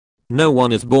No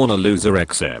one is born a loser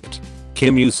except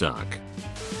Kim, you suck.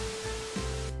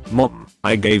 Mom,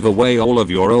 I gave away all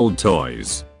of your old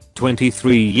toys.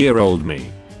 23-year-old me.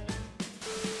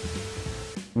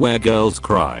 Where girls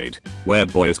cried, where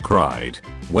boys cried,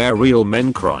 where real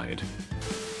men cried.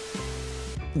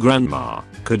 Grandma,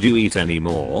 could you eat any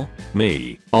more?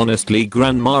 Me, honestly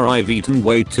grandma, I've eaten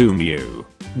way too new.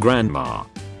 Grandma.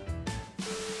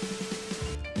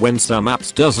 When some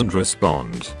apps doesn't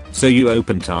respond, so you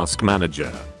open Task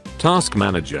Manager. Task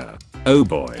Manager. Oh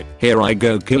boy, here I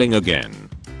go killing again.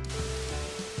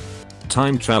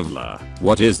 Time Traveler.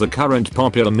 What is the current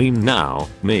popular meme now?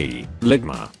 Me,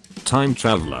 Ligma. Time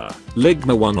Traveler.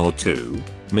 Ligma 1 or 2?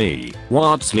 Me.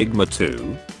 What's Ligma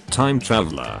 2? Time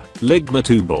Traveler. Ligma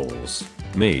 2 balls.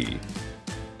 Me.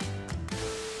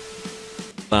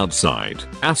 Outside.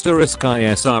 Asterisk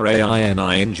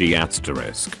ISRAINING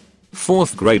asterisk.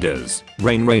 4th graders.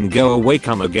 Rain rain go away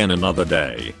come again another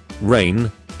day.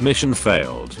 Rain. Mission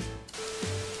failed.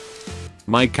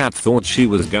 My cat thought she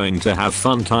was going to have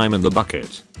fun time in the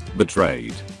bucket.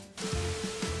 Betrayed.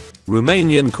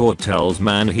 Romanian court tells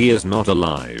man he is not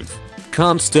alive.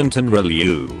 Constantin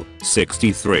Reliu,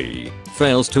 63,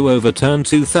 fails to overturn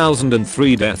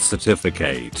 2003 death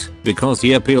certificate because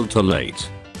he appealed too late.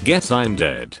 Guess I'm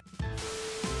dead.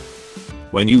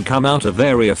 When you come out of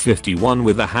Area 51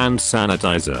 with a hand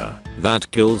sanitizer,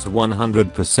 that kills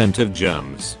 100% of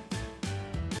germs.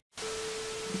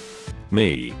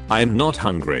 Me, I'm not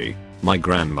hungry. My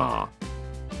grandma.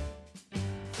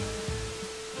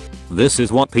 This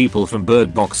is what people from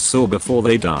Bird Box saw before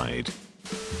they died.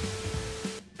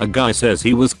 A guy says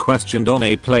he was questioned on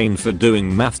a plane for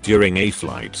doing math during a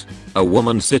flight. A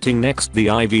woman sitting next to the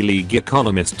Ivy League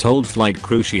economist told flight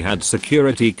crew she had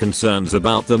security concerns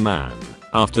about the man.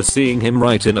 After seeing him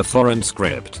write in a foreign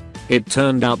script, it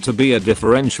turned out to be a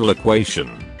differential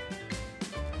equation.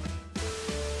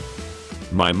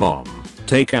 My mom.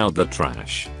 Take out the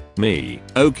trash. Me.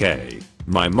 Okay.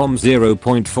 My mom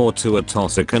 0.42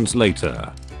 attoseconds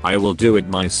later. I will do it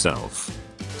myself.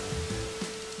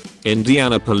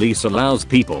 Indiana police allows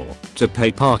people to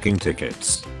pay parking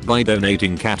tickets by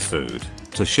donating cat food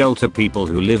to shelter people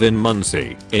who live in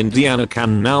Muncie. Indiana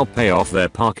can now pay off their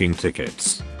parking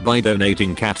tickets by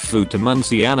donating cat food to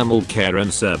Muncie Animal Care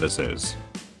and Services.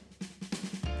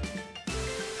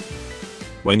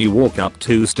 When you walk up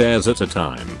 2 stairs at a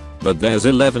time, but there's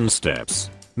 11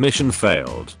 steps, mission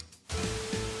failed.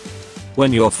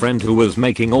 When your friend who was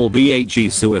making all BHE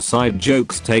suicide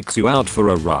jokes takes you out for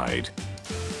a ride.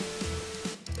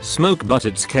 Smoke but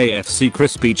it's KFC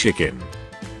crispy chicken.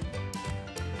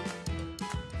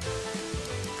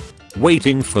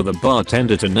 Waiting for the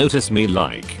bartender to notice me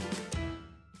like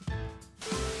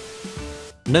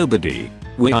nobody.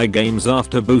 We games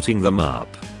after booting them up.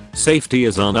 Safety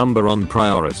is our number one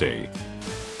priority.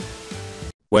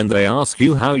 When they ask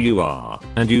you how you are,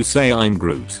 and you say I'm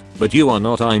Groot, but you are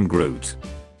not I'm Groot.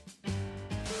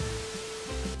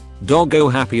 Doggo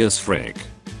happy as frick.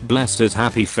 Blessed his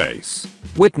happy face.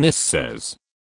 Witness says.